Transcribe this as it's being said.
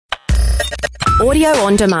Audio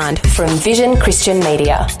on demand from Vision Christian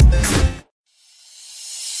Media.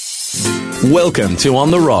 Welcome to On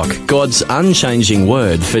the Rock, God's unchanging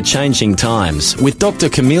word for changing times, with Dr.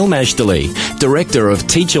 Camille Majdali, Director of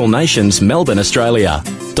Teach All Nations, Melbourne, Australia.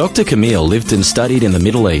 Dr. Camille lived and studied in the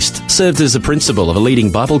Middle East, served as a principal of a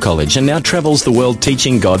leading Bible college, and now travels the world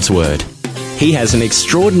teaching God's Word. He has an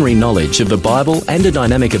extraordinary knowledge of the Bible and a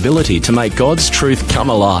dynamic ability to make God's truth come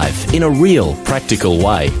alive in a real, practical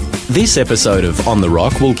way. This episode of On the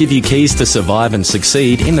Rock will give you keys to survive and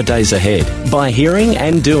succeed in the days ahead by hearing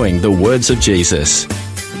and doing the words of Jesus.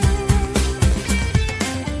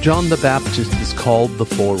 John the Baptist is called the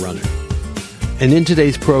forerunner. And in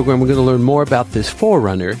today's program, we're going to learn more about this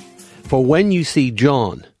forerunner. For when you see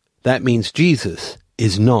John, that means Jesus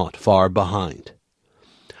is not far behind.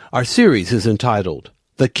 Our series is entitled,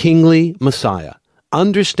 The Kingly Messiah,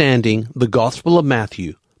 Understanding the Gospel of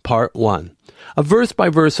Matthew, Part 1. A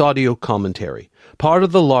verse-by-verse audio commentary, part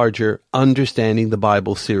of the larger Understanding the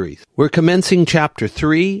Bible series. We're commencing chapter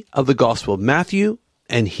 3 of the Gospel of Matthew,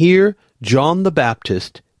 and here John the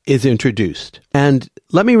Baptist is introduced. And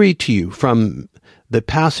let me read to you from the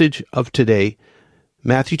passage of today,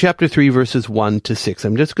 Matthew chapter 3, verses 1 to 6.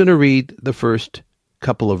 I'm just going to read the first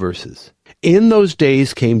couple of verses. In those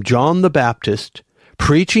days came John the Baptist,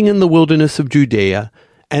 preaching in the wilderness of Judea,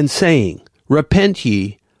 and saying, Repent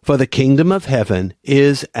ye, for the kingdom of heaven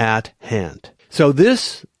is at hand. So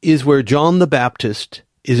this is where John the Baptist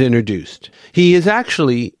is introduced. He is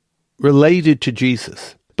actually related to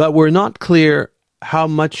Jesus, but we're not clear how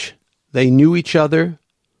much they knew each other.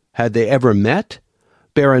 Had they ever met?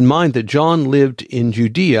 Bear in mind that John lived in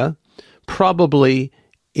Judea, probably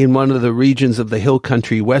in one of the regions of the hill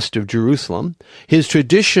country west of Jerusalem. His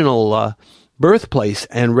traditional birthplace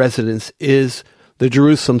and residence is the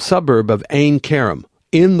Jerusalem suburb of Ain Karim,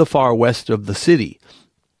 in the far west of the city.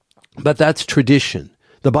 But that's tradition.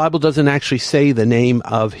 The Bible doesn't actually say the name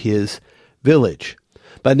of his village.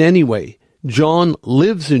 But anyway, John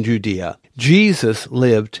lives in Judea. Jesus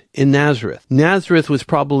lived in Nazareth. Nazareth was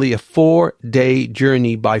probably a 4-day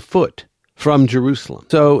journey by foot from Jerusalem.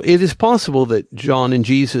 So it is possible that John and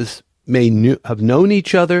Jesus may have known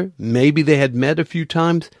each other. Maybe they had met a few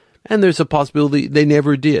times. And there's a possibility they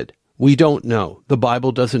never did. We don't know. The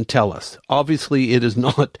Bible doesn't tell us. Obviously, it is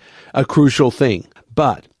not a crucial thing.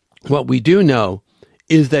 But what we do know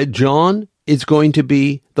is that John is going to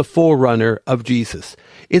be the forerunner of Jesus.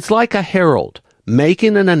 It's like a herald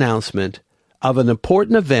making an announcement of an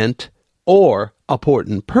important event or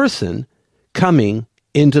important person coming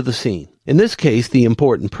into the scene. In this case, the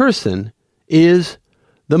important person is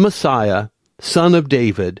the Messiah, Son of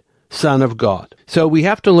David, Son of God. So we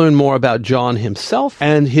have to learn more about John himself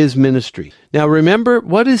and his ministry. Now remember,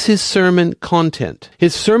 what is his sermon content?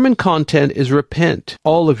 His sermon content is repent,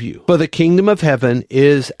 all of you, for the kingdom of heaven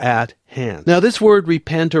is at hand. Now this word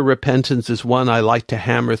repent or repentance is one I like to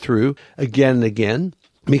hammer through again and again,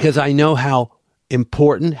 because I know how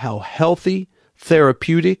important, how healthy,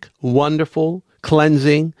 therapeutic, wonderful,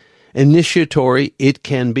 cleansing, initiatory it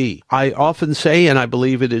can be. I often say, and I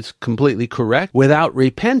believe it is completely correct, without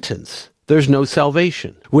repentance, there's no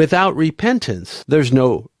salvation. Without repentance, there's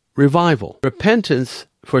no revival. Repentance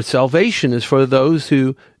for salvation is for those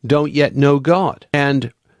who don't yet know God.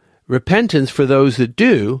 And repentance for those that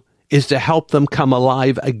do is to help them come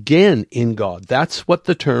alive again in God. That's what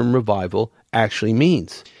the term revival actually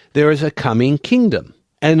means. There is a coming kingdom.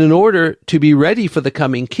 And in order to be ready for the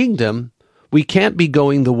coming kingdom, we can't be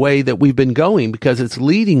going the way that we've been going because it's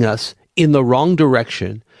leading us in the wrong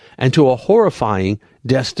direction and to a horrifying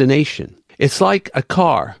destination. It's like a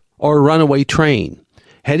car or a runaway train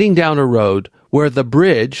heading down a road where the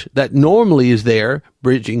bridge that normally is there,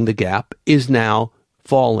 bridging the gap, is now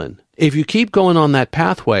fallen. If you keep going on that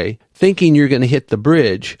pathway, thinking you're going to hit the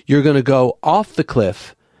bridge, you're going to go off the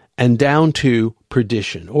cliff and down to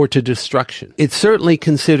perdition or to destruction. It's certainly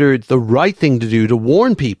considered the right thing to do to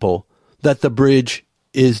warn people that the bridge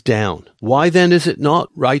is down. Why then is it not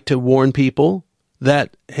right to warn people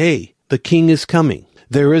that, hey, the king is coming?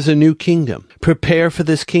 There is a new kingdom. Prepare for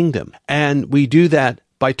this kingdom. And we do that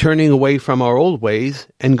by turning away from our old ways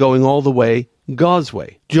and going all the way God's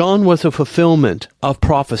way. John was a fulfillment of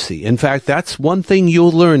prophecy. In fact, that's one thing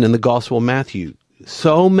you'll learn in the Gospel of Matthew.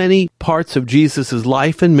 So many parts of Jesus'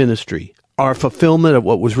 life and ministry are fulfillment of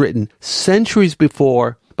what was written centuries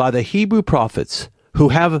before by the Hebrew prophets, who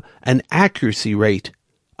have an accuracy rate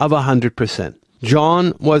of 100%.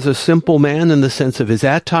 John was a simple man in the sense of his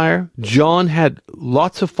attire. John had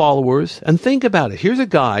lots of followers. And think about it. Here's a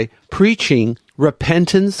guy preaching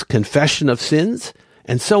repentance, confession of sins,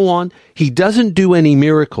 and so on. He doesn't do any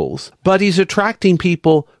miracles, but he's attracting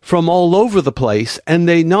people from all over the place, and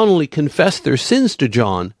they not only confess their sins to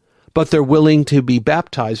John, but they're willing to be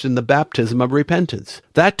baptized in the baptism of repentance.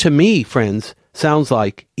 That, to me, friends, sounds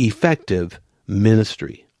like effective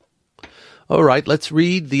ministry. All right, let's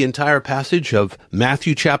read the entire passage of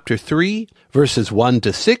Matthew chapter 3, verses 1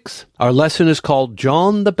 to 6. Our lesson is called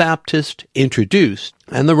John the Baptist Introduced,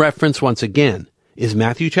 and the reference, once again, is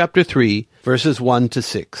Matthew chapter 3, verses 1 to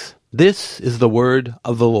 6. This is the word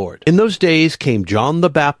of the Lord. In those days came John the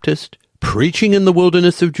Baptist, preaching in the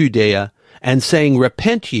wilderness of Judea, and saying,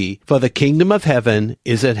 Repent ye, for the kingdom of heaven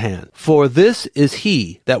is at hand. For this is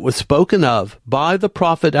he that was spoken of by the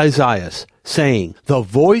prophet Isaiah, saying, The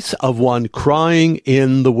voice of one crying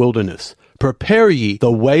in the wilderness, Prepare ye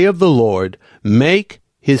the way of the Lord, make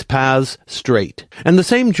his paths straight. And the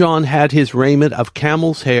same John had his raiment of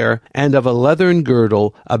camel's hair, and of a leathern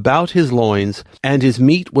girdle about his loins, and his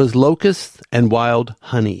meat was locusts and wild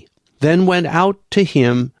honey. Then went out to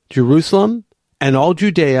him Jerusalem, and all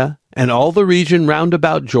Judea, and all the region round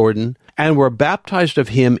about Jordan, and were baptized of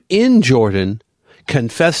him in Jordan,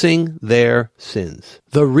 confessing their sins.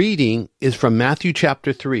 The reading is from Matthew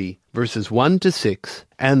chapter 3, verses 1 to 6,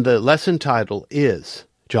 and the lesson title is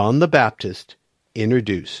John the Baptist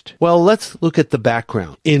Introduced. Well, let's look at the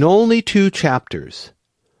background. In only 2 chapters,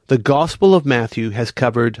 the Gospel of Matthew has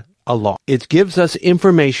covered a lot. It gives us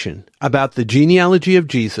information about the genealogy of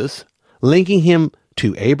Jesus, linking him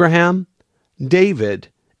to Abraham, David,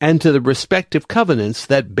 and to the respective covenants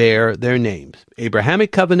that bear their names,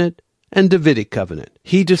 Abrahamic covenant and Davidic covenant.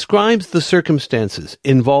 He describes the circumstances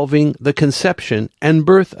involving the conception and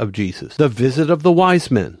birth of Jesus, the visit of the wise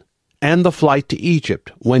men, and the flight to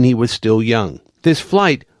Egypt when he was still young. This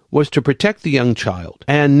flight was to protect the young child.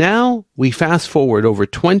 And now we fast forward over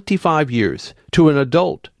 25 years to an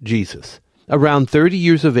adult Jesus, around 30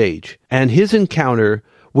 years of age, and his encounter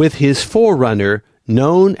with his forerunner,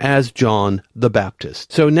 known as John the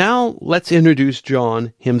Baptist. So now let's introduce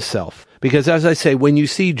John himself. Because as I say, when you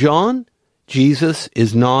see John, Jesus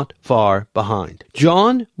is not far behind.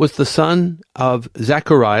 John was the son of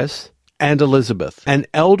Zacharias and Elizabeth, an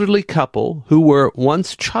elderly couple who were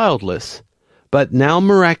once childless, but now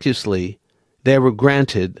miraculously they were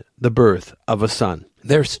granted the birth of a son.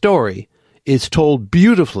 Their story is told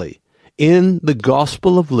beautifully in the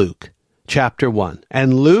Gospel of Luke, chapter 1.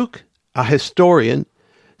 And Luke, a historian,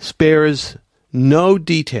 spares no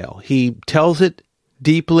detail. He tells it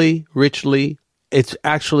deeply, richly. It's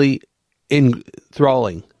actually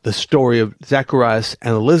enthralling, the story of Zacharias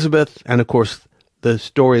and Elizabeth, and of course the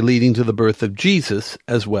story leading to the birth of Jesus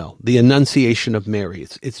as well, the Annunciation of Mary.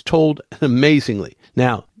 It's told amazingly.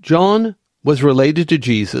 Now, John was related to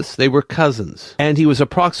Jesus. They were cousins, and he was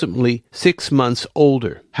approximately 6 months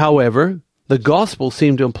older. However, the Gospel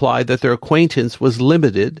seemed to imply that their acquaintance was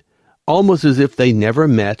limited, almost as if they never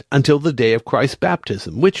met until the day of Christ's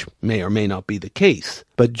baptism, which may or may not be the case.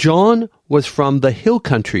 But John was from the hill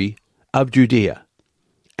country of Judea,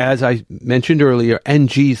 as I mentioned earlier, and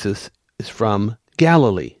Jesus is from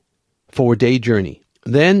Galilee, 4-day journey.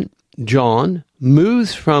 Then John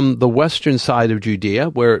moves from the western side of Judea,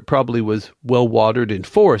 where it probably was well-watered and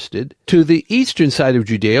forested, to the eastern side of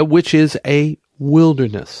Judea, which is a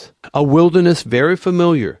wilderness very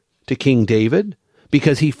familiar to King David,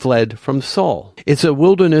 because he fled from Saul. It's a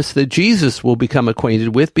wilderness that Jesus will become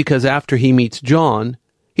acquainted with, because after he meets John,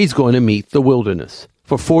 he's going to meet the wilderness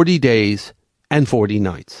for 40 days and 40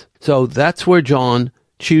 nights. So that's where John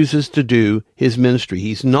chooses to do his ministry.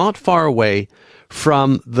 He's not far away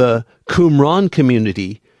from the Qumran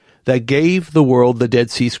community that gave the world the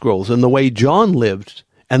Dead Sea Scrolls. And the way John lived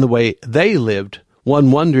and the way they lived,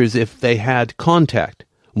 one wonders if they had contact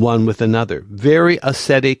one with another. Very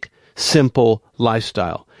ascetic, simple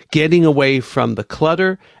lifestyle, getting away from the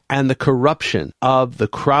clutter and the corruption of the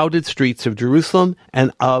crowded streets of Jerusalem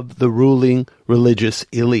and of the ruling religious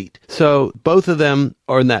elite. So both of them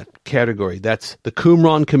are in that category. That's the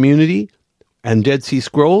Qumran community and Dead Sea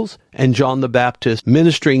Scrolls, and John the Baptist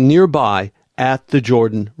ministering nearby at the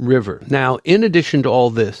Jordan River. Now, in addition to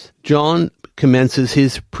all this, John commences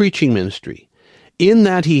his preaching ministry, in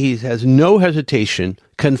that he has no hesitation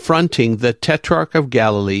confronting the Tetrarch of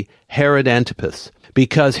Galilee, Herod Antipas,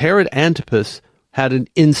 because Herod Antipas had an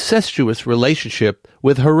incestuous relationship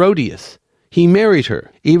with Herodias. He married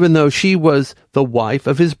her, even though she was the wife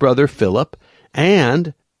of his brother Philip,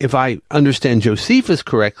 and, if I understand Josephus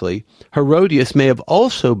correctly, Herodias may have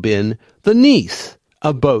also been the niece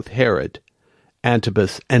of both Herod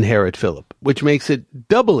Antipas and Herod Philip, which makes it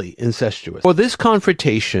doubly incestuous. For this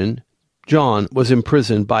confrontation, John was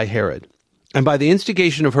imprisoned by Herod, and by the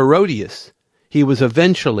instigation of Herodias, he was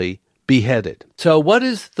eventually beheaded. So what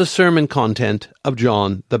is the sermon content of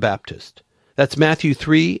John the Baptist? That's Matthew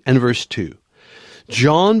 3 and verse 2.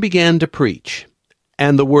 John began to preach,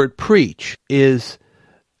 and the word preach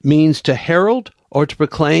means to herald or to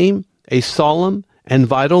proclaim a solemn and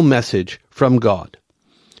vital message from God.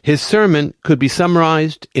 His sermon could be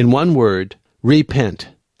summarized in one word, repent,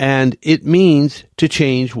 and it means to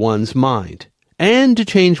change one's mind and to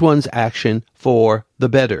change one's action for the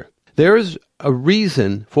better. There is a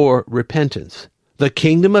reason for repentance. The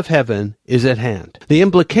kingdom of heaven is at hand. The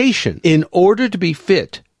implication, in order to be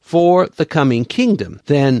fit for the coming kingdom,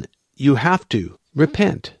 then you have to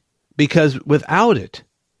repent, because without it,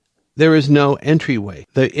 there is no entryway.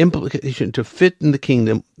 The implication to fit in the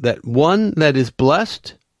kingdom, that one that is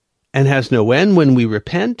blessed and has no end when we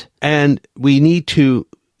repent, and we need to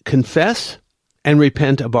confess and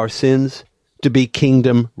repent of our sins to be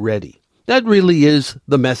kingdom ready. That really is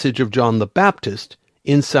the message of John the Baptist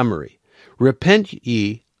in summary. Repent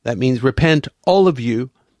ye, that means repent all of you,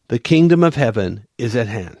 the kingdom of heaven is at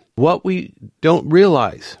hand. What we don't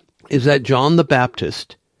realize is that John the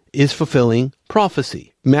Baptist is fulfilling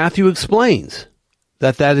prophecy. Matthew explains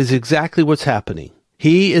that is exactly what's happening.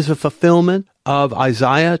 He is a fulfillment of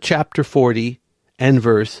Isaiah chapter 40 and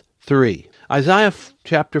verse 3. Isaiah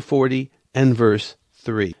chapter 40 and verse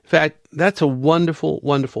 3. In fact, that's a wonderful,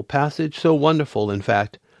 wonderful passage. So wonderful, in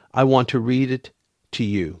fact, I want to read it to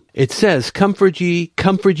you. It says, comfort ye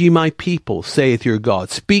my people, saith your God.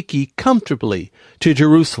 Speak ye comfortably to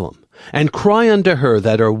Jerusalem, and cry unto her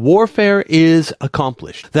that her warfare is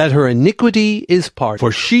accomplished, that her iniquity is pardoned,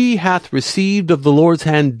 for she hath received of the Lord's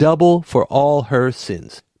hand double for all her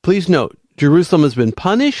sins. Please note, Jerusalem has been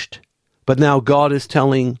punished, but now God is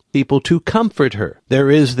telling people to comfort her. There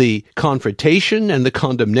is the confrontation and the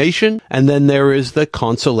condemnation, and then there is the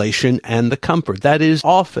consolation and the comfort. That is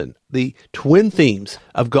often the twin themes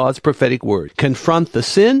of God's prophetic word. Confront the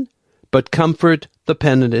sin, but comfort the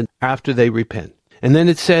penitent after they repent. And then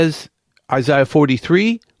it says, Isaiah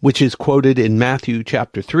 43, which is quoted in Matthew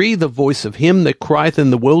chapter 3, the voice of him that crieth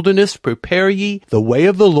in the wilderness, prepare ye the way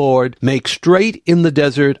of the Lord, make straight in the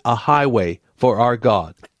desert a highway for our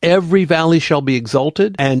God. Every valley shall be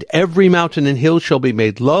exalted, and every mountain and hill shall be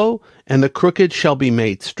made low, and the crooked shall be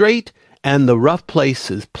made straight, and the rough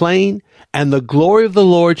places plain, and the glory of the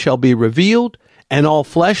Lord shall be revealed, and all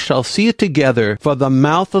flesh shall see it together, for the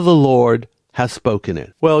mouth of the Lord hath spoken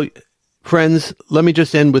it. Well, friends, let me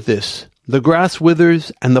just end with this. The grass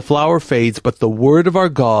withers and the flower fades, but the word of our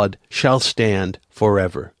God shall stand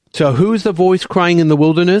forever. So who's the voice crying in the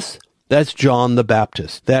wilderness? That's John the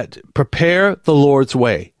Baptist. That prepare the Lord's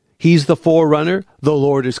way. He's the forerunner. The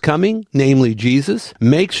Lord is coming, namely Jesus.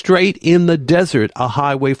 Make straight in the desert a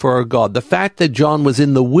highway for our God. The fact that John was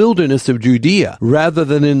in the wilderness of Judea rather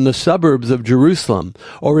than in the suburbs of Jerusalem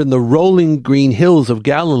or in the rolling green hills of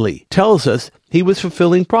Galilee tells us he was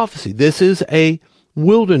fulfilling prophecy. This is a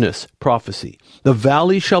wilderness prophecy. The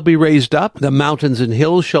valley shall be raised up, the mountains and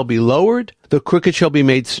hills shall be lowered, the crooked shall be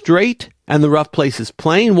made straight, and the rough places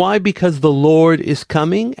plain. Why? Because the Lord is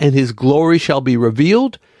coming, and his glory shall be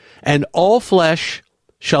revealed, and all flesh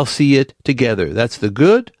shall see it together. That's the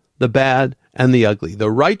good, the bad, and the ugly, the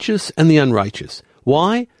righteous and the unrighteous.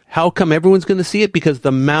 Why? How come everyone's going to see it? Because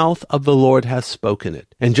the mouth of the Lord has spoken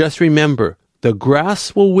it. And just remember, the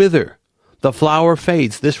grass will wither, the flower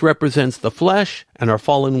fades. This represents the flesh and our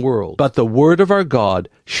fallen world. But the word of our God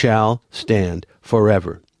shall stand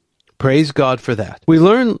forever. Praise God for that. We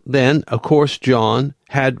learn then, of course, John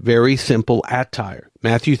had very simple attire.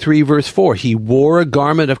 Matthew 3 verse 4, he wore a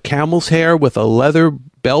garment of camel's hair with a leather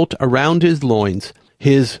belt around his loins.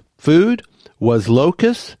 His food was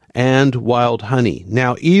locusts and wild honey.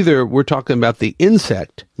 Now, either we're talking about the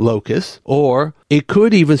insect locust, or it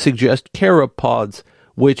could even suggest carob pods,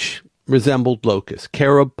 which resembled locusts.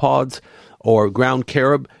 Carob pods or ground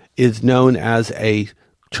carob is known as a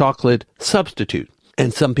chocolate substitute.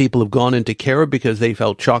 And some people have gone into carob because they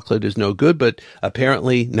felt chocolate is no good. But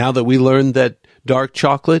apparently, now that we learned that dark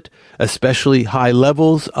chocolate, especially high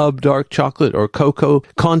levels of dark chocolate or cocoa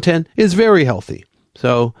content, is very healthy.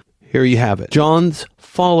 So here you have it. John's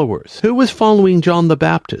followers. Who was following John the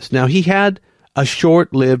Baptist? Now, he had a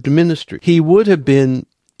short-lived ministry. He would have been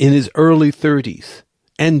in his early 30s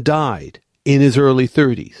and died in his early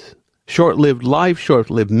 30s. Short-lived life,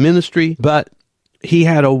 short-lived ministry, but he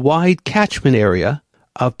had a wide catchment area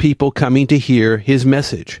of people coming to hear his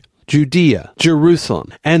message. Judea,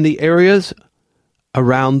 Jerusalem, and the areas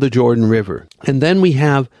around the Jordan River. And then we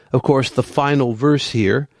have, of course, the final verse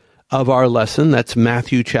here of our lesson. That's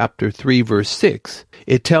Matthew chapter 3, verse 6.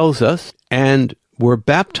 It tells us, and were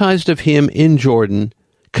baptized of him in Jordan,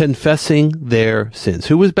 confessing their sins.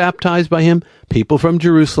 Who was baptized by him? People from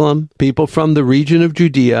Jerusalem, people from the region of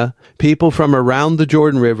Judea, people from around the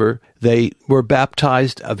Jordan River. They were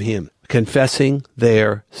baptized of him, confessing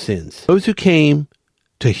their sins. Those who came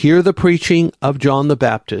to hear the preaching of John the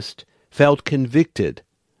Baptist felt convicted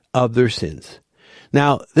of their sins.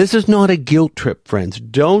 Now, this is not a guilt trip, friends.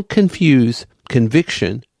 Don't confuse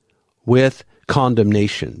conviction with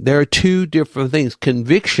condemnation. There are two different things.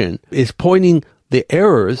 Conviction is pointing the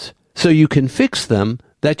errors so you can fix them,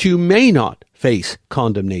 that you may not face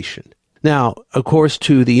condemnation. Now, of course,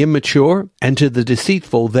 to the immature and to the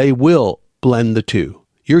deceitful, they will blend the two.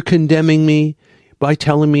 You're condemning me by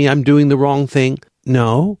telling me I'm doing the wrong thing.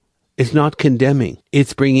 No, it's not condemning.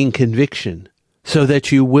 It's bringing conviction so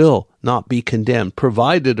that you will not be condemned,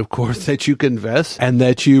 provided, of course, that you confess and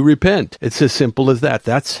that you repent. It's as simple as that.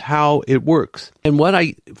 That's how it works. And what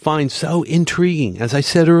I find so intriguing, as I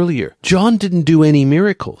said earlier, John didn't do any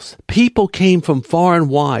miracles. People came from far and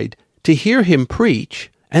wide to hear him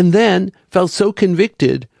preach and then felt so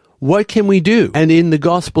convicted, what can we do? And in the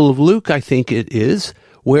Gospel of Luke, I think it is,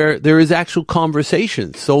 where there is actual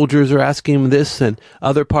conversation. Soldiers are asking him this and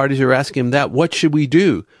other parties are asking him that. What should we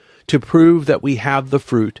do to prove that we have the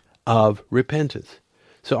fruit of repentance?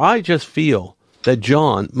 So I just feel that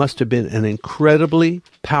John must have been an incredibly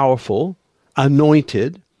powerful,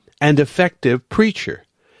 anointed, and effective preacher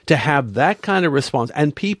to have that kind of response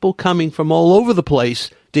and people coming from all over the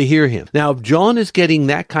place to hear him. Now, if John is getting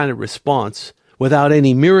that kind of response without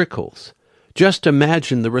any miracles, just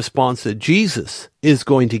imagine the response that Jesus is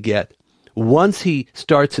going to get once he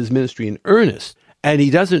starts his ministry in earnest. And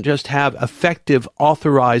he doesn't just have effective,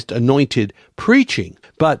 authorized, anointed preaching,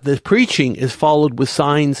 but the preaching is followed with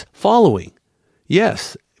signs following.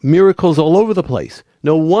 Yes, miracles all over the place.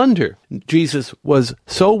 No wonder Jesus was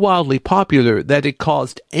so wildly popular that it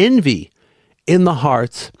caused envy in the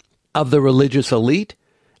hearts of the religious elite,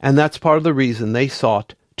 and that's part of the reason they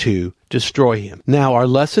sought to destroy him. Now, our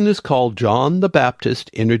lesson is called John the Baptist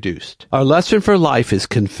Introduced. Our lesson for life is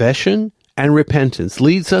confession and repentance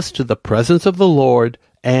leads us to the presence of the Lord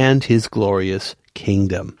and his glorious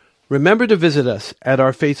kingdom. Remember to visit us at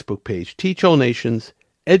our Facebook page, Teach All Nations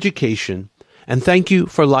Education, and thank you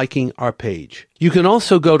for liking our page. You can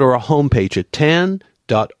also go to our homepage at tan.org.au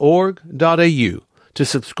to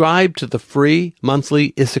subscribe to the free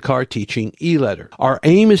monthly Issachar Teaching e-letter. Our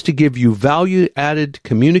aim is to give you value-added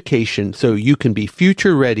communication so you can be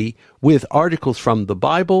future-ready with articles from the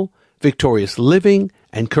Bible, victorious living,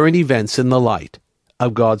 and current events in the light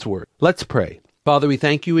of God's Word. Let's pray. Father, we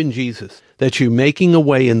thank you in Jesus that you're making a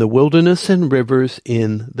way in the wilderness and rivers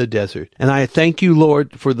in the desert. And I thank you,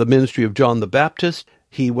 Lord, for the ministry of John the Baptist.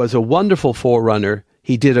 He was a wonderful forerunner.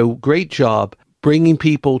 He did a great job bringing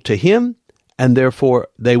people to him, and therefore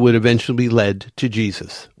they would eventually be led to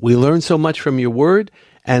Jesus. We learn so much from your word,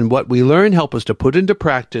 and what we learn help us to put into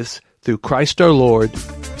practice through Christ our Lord.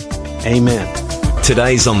 Amen.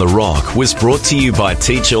 Today's On The Rock was brought to you by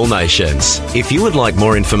Teach All Nations. If you would like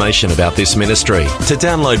more information about this ministry, to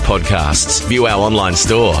download podcasts, view our online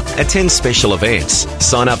store, attend special events,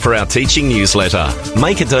 sign up for our teaching newsletter,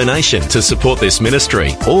 make a donation to support this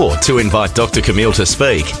ministry, or to invite Dr. Camille to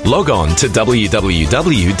speak, log on to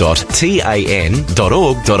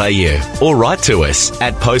www.tan.org.au or write to us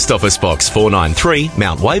at Post Office Box 493,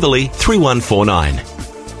 Mount Waverley 3149.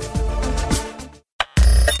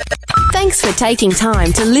 Thanks for taking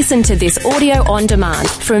time to listen to this audio on demand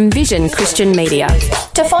from Vision Christian Media.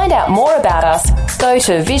 To find out more about us, go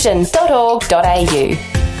to vision.org.au.